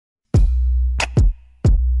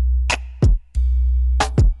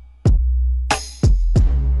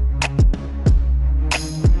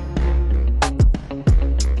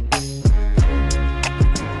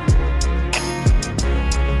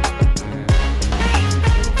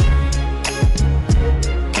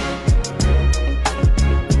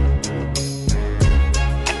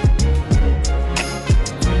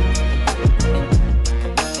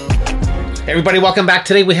Everybody, welcome back.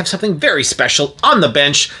 Today we have something very special on the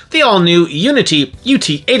bench, the all-new Uni-T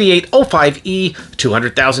UT8805E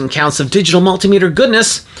 200,000 counts of digital multimeter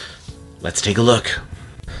goodness. Let's take a look.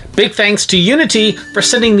 Big thanks to Uni-T for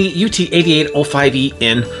sending the UT8805E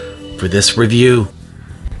in for this review.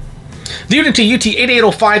 The Uni-T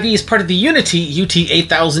UT8805E is part of the Uni-T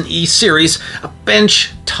UT8000E series of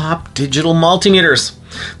benchtop digital multimeters.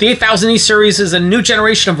 The 8000E series is a new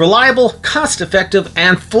generation of reliable, cost-effective,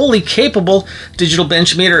 and fully capable digital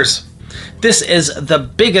bench meters. This is the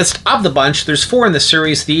biggest of the bunch. There's four in the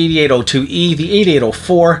series: the 8802E, the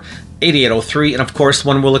 8804, 8803, and of course, the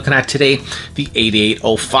one we're looking at today, the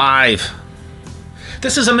 8805.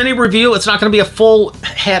 This is a mini review. It's not going to be a full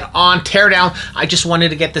head-on teardown. I just wanted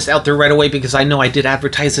to get this out there right away because I know I did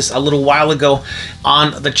advertise this a little while ago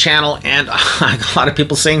on the channel, and I got a lot of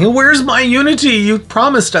people saying, "Where's my Uni-T? You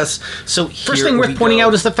promised us." So first thing worth pointing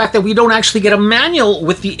out is the fact that we don't actually get a manual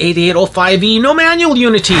with the 8805E. No manual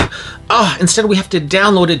Uni-T. Instead, we have to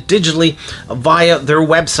download it digitally via their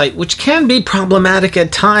website, which can be problematic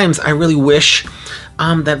at times. I really wish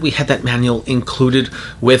that we had that manual included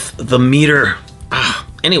with the meter.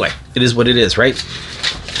 Anyway, it is what it is, right?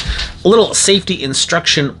 A little safety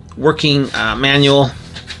instruction working manual.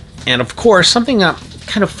 And of course, something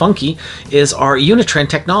kind of funky is our Unitrend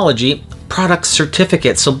Technology product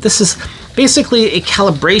certificate. So this is basically a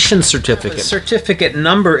calibration certificate. Certificate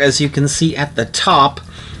number, as you can see at the top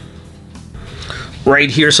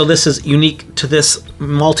right here. So this is unique to this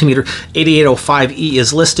multimeter. 8805E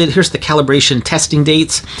is listed. Here's the calibration testing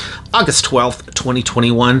dates: August 12th,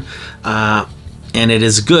 2021. And it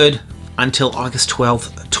is good until August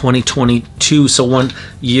 12th, 2022. So 1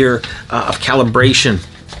 year of calibration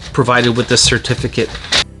provided with this certificate.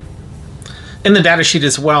 In the data sheet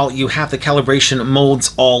as well, you have the calibration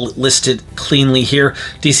modes all listed cleanly here.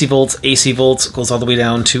 DC volts, AC volts, goes all the way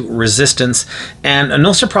down to resistance. And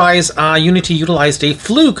no surprise, Uni-T utilized a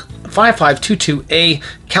Fluke 5522A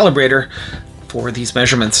calibrator for these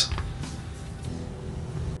measurements.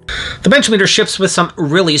 The BenchMeter ships with some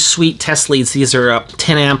really sweet test leads. These are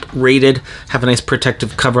 10 amp rated, have a nice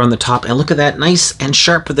protective cover on the top, and look at that, nice and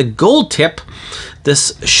sharp with a gold tip.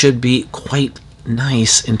 This should be quite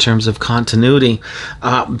nice in terms of continuity.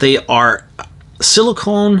 They are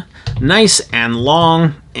silicone, nice and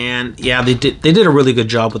long, and yeah, they did a really good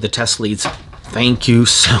job with the test leads. Thank you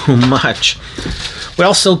so much. We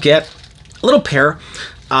also get a little pair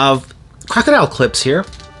of crocodile clips here.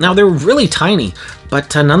 Now they're really tiny,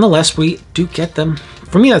 but nonetheless, we do get them.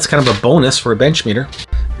 For me, that's kind of a bonus for a bench meter.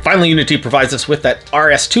 Finally, Uni-T provides us with that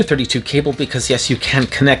RS-232 cable because yes, you can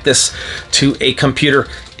connect this to a computer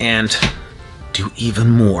and do even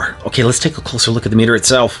more. Okay, let's take a closer look at the meter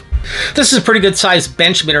itself. This is a pretty good sized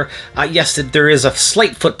bench meter. Yes, there is a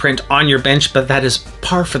slight footprint on your bench, but that is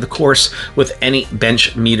par for the course with any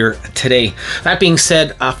bench meter today. That being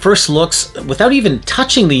said, first looks, without even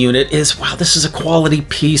touching the unit, is wow, this is a quality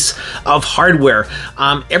piece of hardware.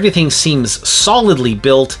 Everything seems solidly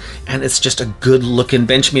built, and it's just a good looking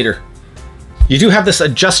bench meter. You do have this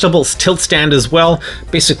adjustable tilt stand as well.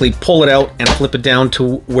 Basically pull it out and flip it down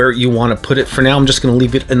to where you want to put it. For now, I'm just going to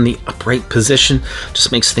leave it in the upright position.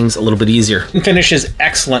 Just makes things a little bit easier. The finish is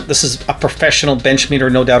excellent. This is a professional bench meter,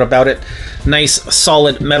 no doubt about it. Nice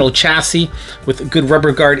solid metal chassis with good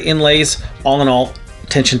rubber guard inlays. All in all,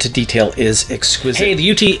 attention to detail is exquisite. Hey, the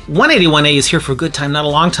UT181A is here for a good time, not a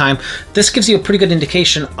long time. This gives you a pretty good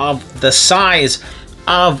indication of the size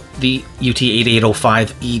of the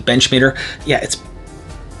UT8805E bench meter. Yeah, it's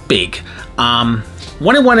big.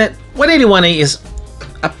 181A is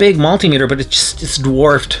a big multimeter, but it's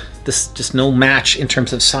dwarfed. This just no match in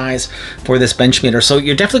terms of size for this bench meter. So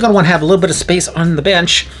you're definitely going to want to have a little bit of space on the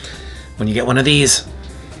bench when you get one of these.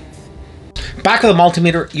 Back of the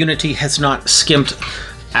multimeter, Uni-T has not skimped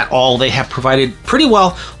at all. They have provided pretty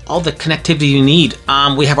well all the connectivity you need.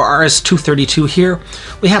 We have our RS-232 here.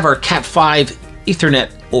 We have our Cat5 Ethernet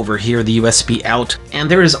over here, the USB out, and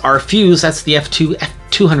there is our fuse. That's the F2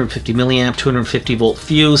 250 milliamp 250 volt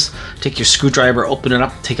fuse. Take your screwdriver, open it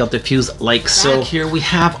up, take out the fuse like so. Back here we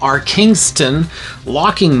have our Kingston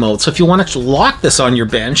locking mode. So if you want to lock this on your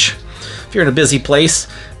bench, if you're in a busy place,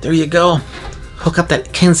 there you go. Hook up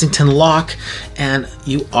that Kensington lock and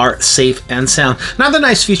you are safe and sound. Another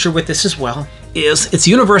nice feature with this as well is it's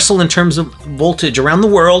universal in terms of voltage around the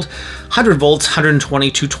world. 100 volts, 120,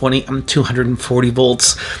 220, and 240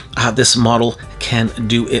 volts. This model can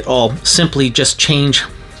do it all. Simply just change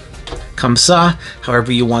comme ça,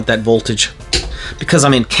 however you want that voltage. Because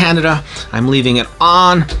I'm in Canada, I'm leaving it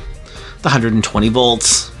on the 120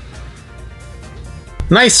 volts.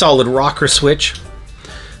 Nice solid rocker switch.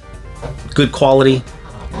 Good quality.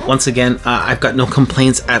 once again, I've got no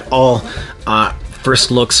complaints at all.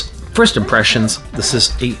 First looks, first impressions, this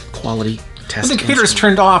is a quality test. When the computer is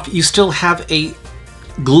turned off, you still have a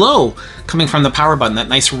glow coming from the power button, that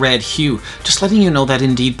nice red hue, just letting you know that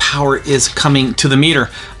indeed power is coming to the meter.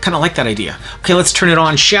 Kind of like that idea. Okay, let's turn it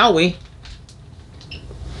on, shall we?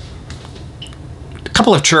 A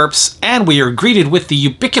couple of chirps, and we are greeted with the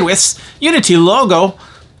ubiquitous Uni-T logo.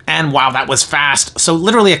 And wow, that was fast. So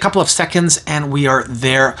literally a couple of seconds, and we are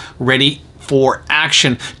there, ready for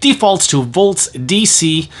action. Defaults to volts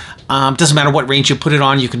DC. Doesn't matter what range you put it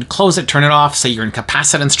on. You can close it, turn it off. Say you're in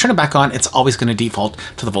capacitance, turn it back on. It's always going to default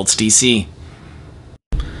to the volts DC.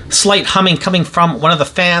 Slight humming coming from one of the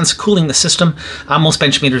fans cooling the system. Most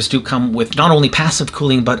Benchmeters do come with not only passive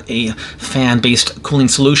cooling, but a fan-based cooling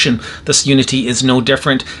solution. This Uni-T is no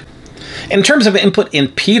different. In terms of input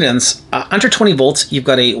impedance, under 20 volts, you've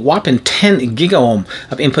got a whopping 10 gigaohm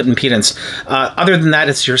of input impedance. Other than that,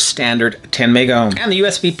 it's your standard 10 megaohm. And the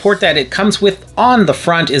USB port that it comes with on the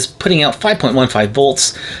front is putting out 5.15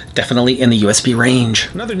 volts, definitely in the USB range.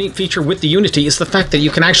 Another neat feature with the Uni-T is the fact that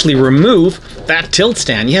you can actually remove that tilt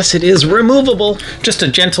stand. Yes, it is removable. Just a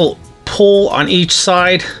gentle pull on each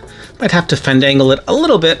side. Might have to fandangle it a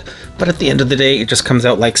little bit, but at the end of the day, it just comes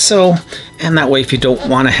out like so. And that way, if you don't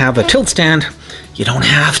want to have a tilt stand, you don't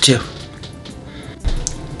have to.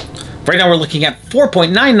 Right now, we're looking at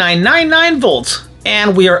 4.9999 volts,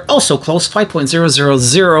 and we are also close.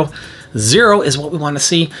 5.0000 is what we want to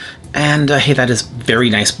see. And hey, that is very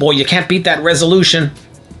nice. Boy, you can't beat that resolution.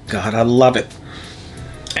 God, I love it.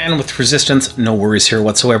 And with resistance, no worries here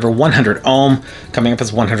whatsoever. 100 ohm, coming up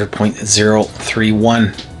as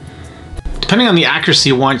 100.031. Depending on the accuracy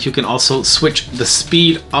you want, you can also switch the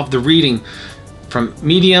speed of the reading from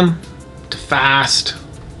medium to fast,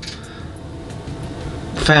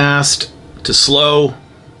 fast to slow,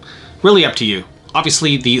 really up to you.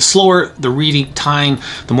 Obviously, the slower the reading time,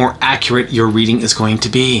 the more accurate your reading is going to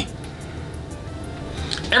be.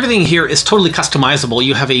 Everything here is totally customizable.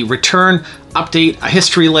 You have a return, update, a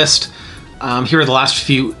history list. Here are the last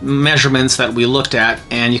few measurements that we looked at,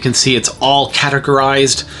 and you can see it's all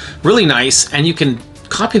categorized, really nice, and you can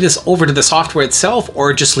copy this over to the software itself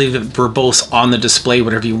or just leave it verbose on the display,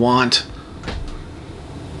 whatever you want.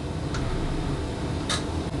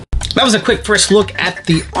 That was a quick first look at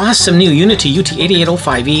the awesome new Uni-T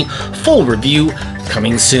UT8805E, full review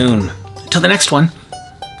coming soon. Until the next one,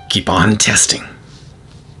 keep on testing.